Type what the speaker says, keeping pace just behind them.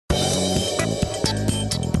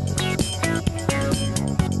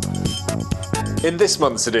In this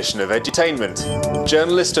month's edition of Edutainment,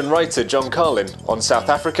 journalist and writer John Carlin on South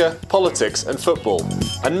Africa, politics and football,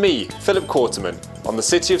 and me, Philip Quarterman, on the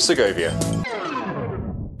city of Segovia.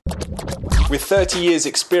 With 30 years'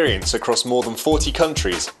 experience across more than 40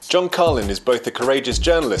 countries, John Carlin is both a courageous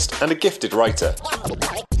journalist and a gifted writer.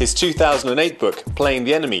 His 2008 book, Playing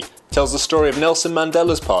the Enemy, tells the story of Nelson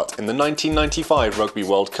Mandela's part in the 1995 Rugby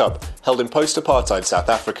World Cup, held in post-apartheid South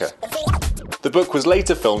Africa. The book was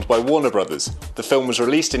later filmed by Warner Brothers. The film was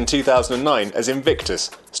released in 2009 as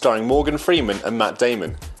Invictus, starring Morgan Freeman and Matt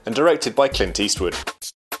Damon, and directed by Clint Eastwood.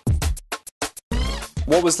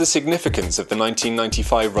 What was the significance of the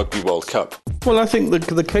 1995 Rugby World Cup? Well, I think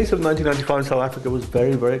the case of 1995 South Africa was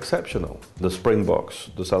very, very exceptional. The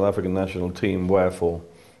Springboks, the South African national team, were for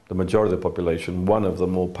the majority of the population one of the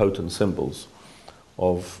more potent symbols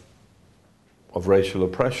of racial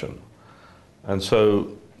oppression. And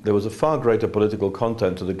so there was a far greater political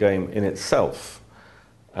content to the game in itself.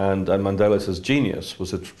 And Mandela's genius was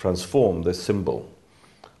to transform this symbol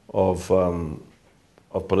of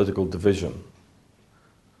political division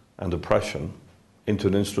and oppression into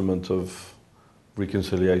an instrument of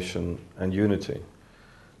reconciliation and unity.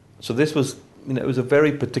 So this was, it was a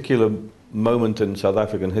very particular moment in South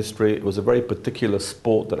African history. It was a very particular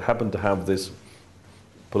sport that happened to have this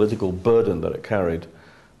political burden that it carried.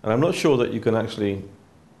 And I'm not sure that you're going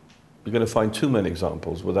to find too many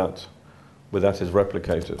examples where that is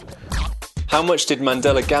replicated. How much did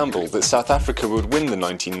Mandela gamble that South Africa would win the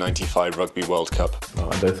 1995 Rugby World Cup?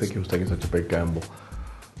 No, I don't think he was taking such a big gamble.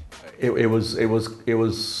 It was.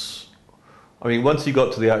 I mean, once you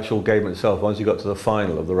got to the actual game itself, once you got to the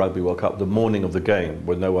final of the Rugby World Cup, the morning of the game,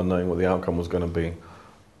 with no one knowing what the outcome was going to be,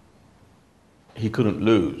 he couldn't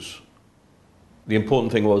lose. The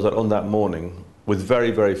important thing was that on that morning, with very,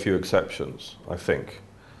 very few exceptions, I think,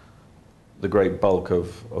 the great bulk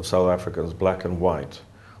of South Africans, black and white,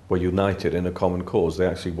 were united in a common cause. They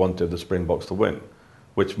actually wanted the Springboks to win,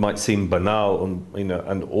 which might seem banal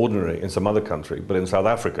and ordinary in some other country, but in South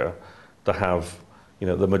Africa, to have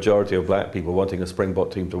the majority of black people wanting a Springbok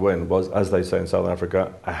team to win was, as they say in South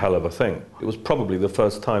Africa, a hell of a thing. It was probably the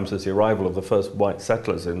first time since the arrival of the first white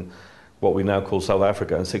settlers in what we now call South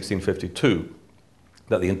Africa in 1652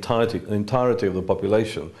 that the entirety of the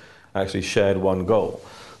population actually shared one goal.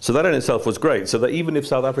 So that in itself was great, so that even if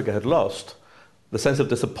South Africa had lost, the sense of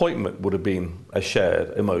disappointment would have been a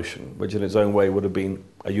shared emotion, which in its own way would have been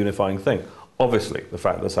a unifying thing. Obviously, the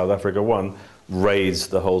fact that South Africa won raised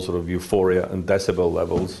the whole sort of euphoria and decibel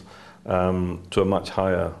levels to a much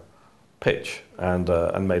higher pitch and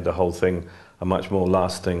made the whole thing a much more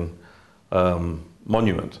lasting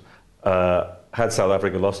monument. Had South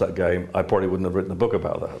Africa lost that game, I probably wouldn't have written a book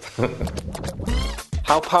about that.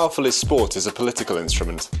 How powerful is sport as a political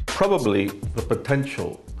instrument? Probably the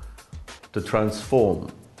potential to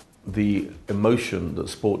transform the emotion that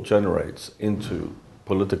sport generates into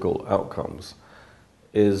political outcomes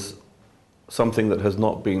is something that has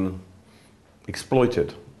not been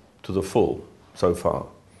exploited to the full so far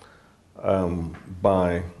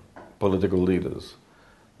by political leaders.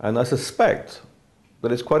 And I suspect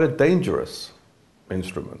that it's quite a dangerous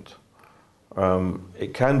instrument.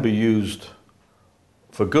 It can be used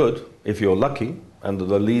for good if you're lucky and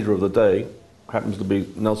the leader of the day happens to be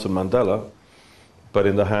Nelson Mandela, but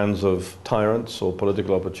in the hands of tyrants or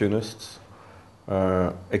political opportunists,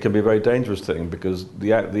 it can be a very dangerous thing, because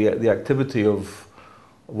the activity of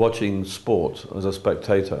watching sport as a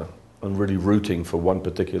spectator and really rooting for one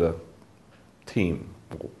particular team,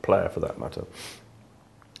 or player for that matter,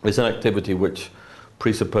 is an activity which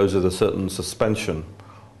presupposes a certain suspension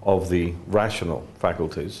of the rational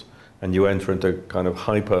faculties, and you enter into kind of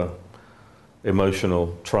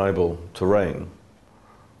hyper-emotional tribal terrain.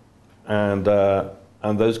 And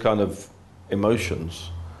those kind of emotions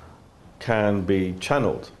can be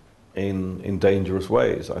channeled in dangerous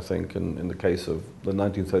ways. I think in the case of the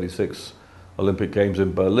 1936 Olympic Games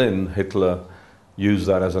in Berlin, Hitler used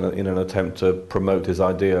that as in an attempt to promote his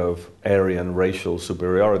idea of Aryan racial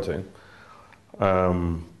superiority,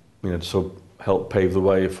 to sort of help pave the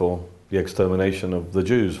way for the extermination of the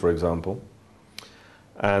Jews, for example.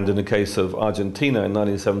 And in the case of Argentina in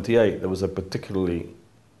 1978, there was a particularly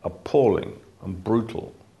appalling and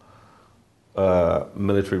brutal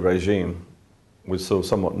military regime with sort of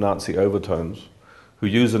somewhat Nazi overtones, who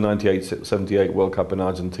used the 1978 World Cup in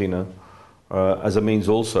Argentina as a means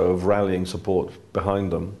also of rallying support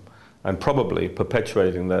behind them and probably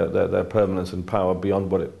perpetuating their permanence in power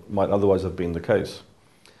beyond what it might otherwise have been the case.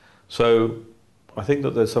 So I think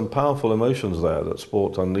that there's some powerful emotions there that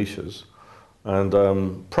sport unleashes, and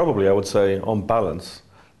probably I would say on balance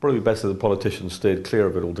probably best that the politicians steered clear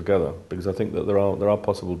of it altogether, because I think that there are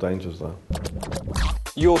possible dangers there.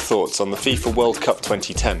 Your thoughts on the FIFA World Cup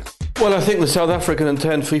 2010? Well, I think the South African and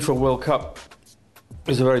 10 FIFA World Cup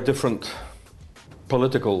is a very different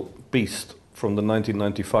political beast from the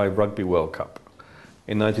 1995 Rugby World Cup.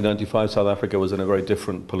 In 1995, South Africa was in a very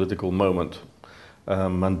different political moment.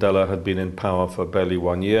 Mandela had been in power for barely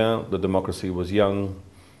 1 year. The democracy was young,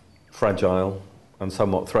 fragile, and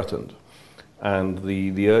somewhat threatened. And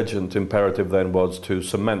the urgent imperative then was to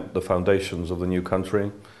cement the foundations of the new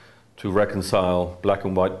country, to reconcile black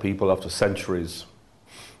and white people after centuries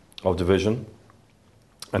of division,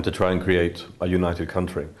 and to try and create a united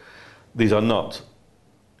country. These are not,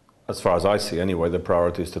 as far as I see anyway, the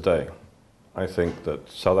priorities today. I think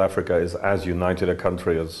that South Africa is as united a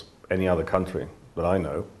country as any other country that I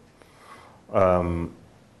know.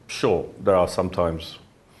 Sure, there are sometimes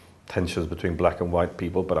tensions between black and white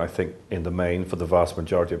people, but I think in the main, for the vast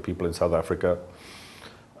majority of people in South Africa,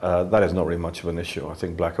 that is not really much of an issue. I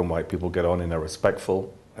think black and white people get on in a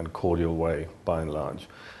respectful and cordial way, by and large.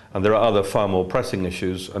 And there are other far more pressing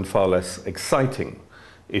issues and far less exciting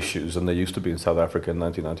issues than there used to be in South Africa in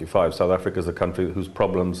 1995. South Africa is a country whose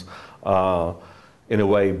problems are, in a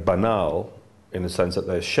way, banal, in the sense that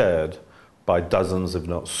they're shared by dozens, if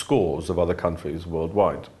not scores, of other countries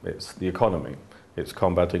worldwide. It's the economy. It's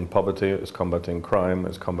combating poverty, it's combating crime,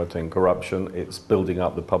 it's combating corruption, it's building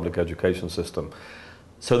up the public education system.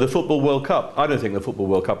 So the Football World Cup, I don't think the Football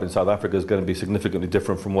World Cup in South Africa is going to be significantly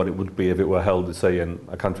different from what it would be if it were held, say, in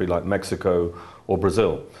a country like Mexico or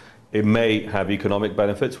Brazil. It may have economic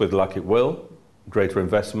benefits, with luck it will, greater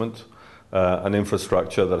investment, an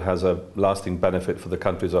infrastructure that has a lasting benefit for the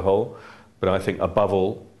country as a whole. But I think above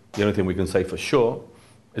all, the only thing we can say for sure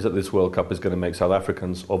is that this World Cup is going to make South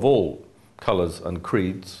Africans of all colours and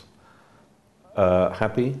creeds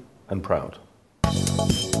happy and proud.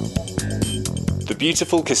 The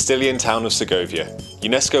beautiful Castilian town of Segovia,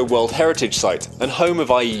 UNESCO World Heritage Site and home of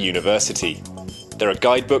IE University. There are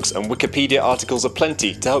guidebooks and Wikipedia articles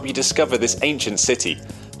aplenty to help you discover this ancient city.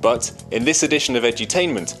 But in this edition of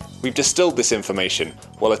Edutainment, we've distilled this information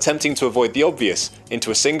while attempting to avoid the obvious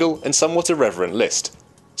into a single and somewhat irreverent list.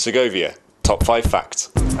 Segovia, top 5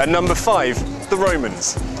 facts. At number 5, the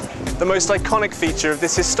Romans. The most iconic feature of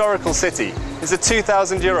this historical city is a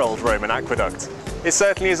 2,000-year-old Roman aqueduct. It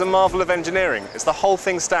certainly is a marvel of engineering, as the whole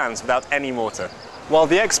thing stands without any mortar. While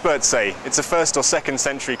the experts say it's a 1st or 2nd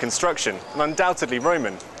century construction and undoubtedly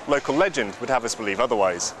Roman, local legend would have us believe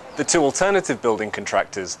otherwise. The two alternative building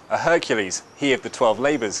contractors are Hercules, he of the 12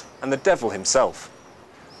 labours, and the devil himself.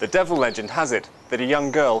 The devil legend has it that a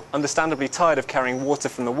young girl, understandably tired of carrying water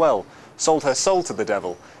from the well, sold her soul to the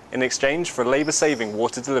devil in exchange for a labour-saving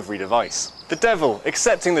water delivery device. The devil,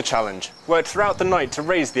 accepting the challenge, worked throughout the night to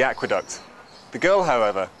raise the aqueduct. The girl,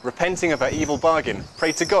 however, repenting of her evil bargain,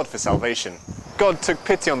 prayed to God for salvation. God took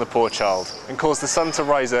pity on the poor child and caused the sun to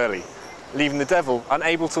rise early, leaving the devil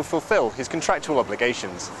unable to fulfill his contractual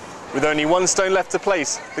obligations. With only one stone left to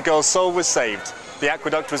place, the girl's soul was saved, the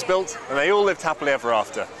aqueduct was built, and they all lived happily ever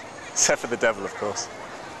after. Except for the devil, of course.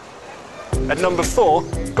 At number 4,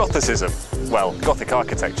 Gothicism. Well, Gothic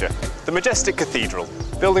architecture. The majestic cathedral.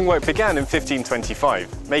 Building work began in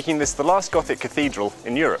 1525, making this the last Gothic cathedral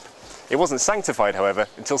in Europe. It wasn't sanctified, however,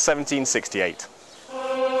 until 1768.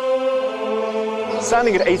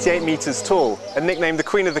 Standing at 88 metres tall and nicknamed the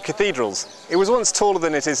Queen of the Cathedrals, it was once taller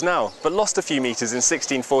than it is now, but lost a few metres in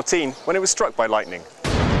 1614 when it was struck by lightning.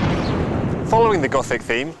 Following the Gothic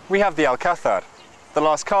theme, we have the Alcázar, the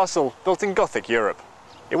last castle built in Gothic Europe.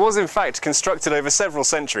 It was in fact constructed over several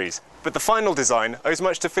centuries, but the final design owes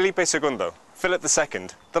much to Philip II, Philip II,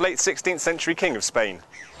 the late 16th century king of Spain.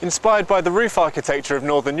 Inspired by the roof architecture of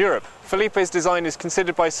Northern Europe, Felipe's design is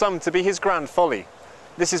considered by some to be his grand folly.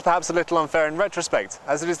 This is perhaps a little unfair in retrospect,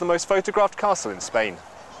 as it is the most photographed castle in Spain.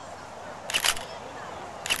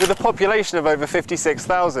 With a population of over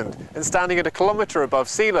 56,000 and standing at a kilometre above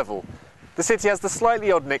sea level, the city has the slightly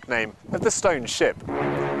odd nickname of the Stone Ship.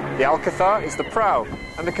 The Alcázar is the prow,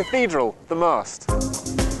 and the cathedral the mast.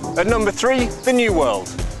 At number 3, the New World.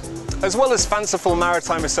 As well as fanciful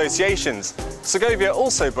maritime associations, Segovia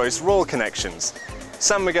also boasts royal connections.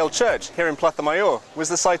 San Miguel Church, here in Plaza Mayor, was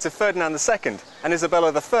the site of Ferdinand II and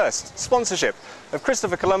Isabella I's sponsorship of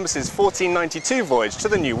Christopher Columbus's 1492 voyage to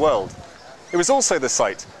the New World. It was also the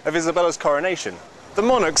site of Isabella's coronation. The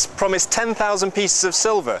monarchs promised 10,000 pieces of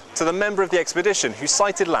silver to the member of the expedition who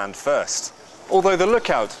sighted land first. Although the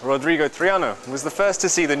lookout, Rodrigo Triano, was the first to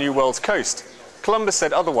see the New World's coast, Columbus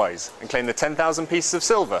said otherwise and claimed the 10,000 pieces of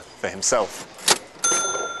silver for himself.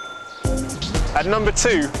 At number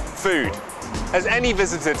 2, food. As any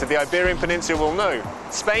visitor to the Iberian Peninsula will know,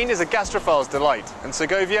 Spain is a gastrophile's delight, and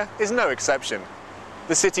Segovia is no exception.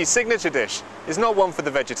 The city's signature dish is not one for the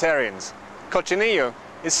vegetarians. Cochinillo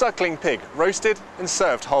is suckling pig, roasted and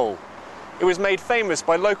served whole. It was made famous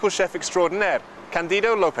by local chef extraordinaire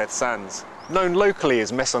Candido López Sanz. Known locally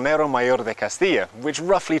as Mesonero Mayor de Castilla, which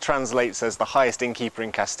roughly translates as the highest innkeeper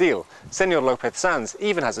in Castile, Señor López Sanz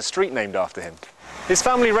even has a street named after him. His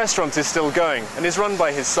family restaurant is still going and is run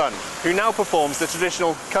by his son, who now performs the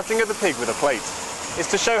traditional cutting of the pig with a plate.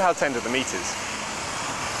 It's to show how tender the meat is.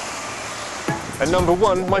 At number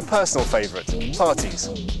 1, my personal favourite, parties.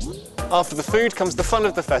 After the food comes the fun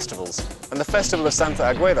of the festivals, and the Festival of Santa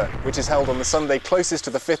Agueda, which is held on the Sunday closest to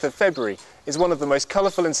the 5th of February, is one of the most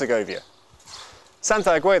colourful in Segovia.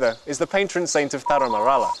 Santa Agueda is the patron saint of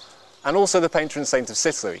Taramarala, and also the patron saint of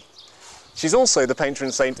Sicily. She's also the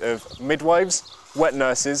patron saint of midwives, wet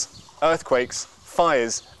nurses, earthquakes,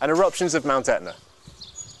 fires, and eruptions of Mount Etna.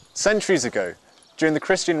 Centuries ago, during the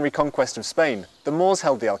Christian reconquest of Spain, the Moors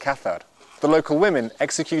held the Alcázar, the local women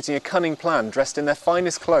executing a cunning plan dressed in their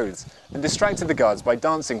finest clothes and distracted the guards by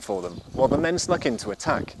dancing for them, while the men snuck in to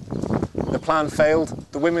attack. The plan failed,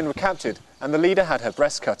 the women were captured, and the leader had her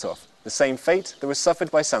breast cut off, the same fate that was suffered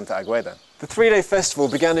by Santa Agueda. The three-day festival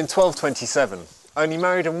began in 1227. Only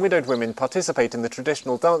married and widowed women participate in the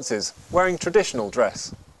traditional dances, wearing traditional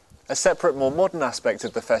dress. A separate, more modern aspect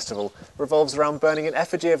of the festival revolves around burning an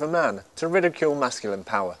effigy of a man to ridicule masculine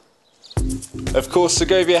power. Of course,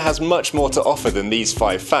 Segovia has much more to offer than these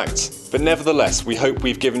 5 facts, but nevertheless, we hope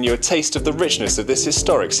we've given you a taste of the richness of this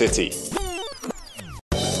historic city.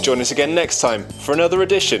 Join us again next time for another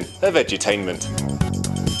edition of Edutainment.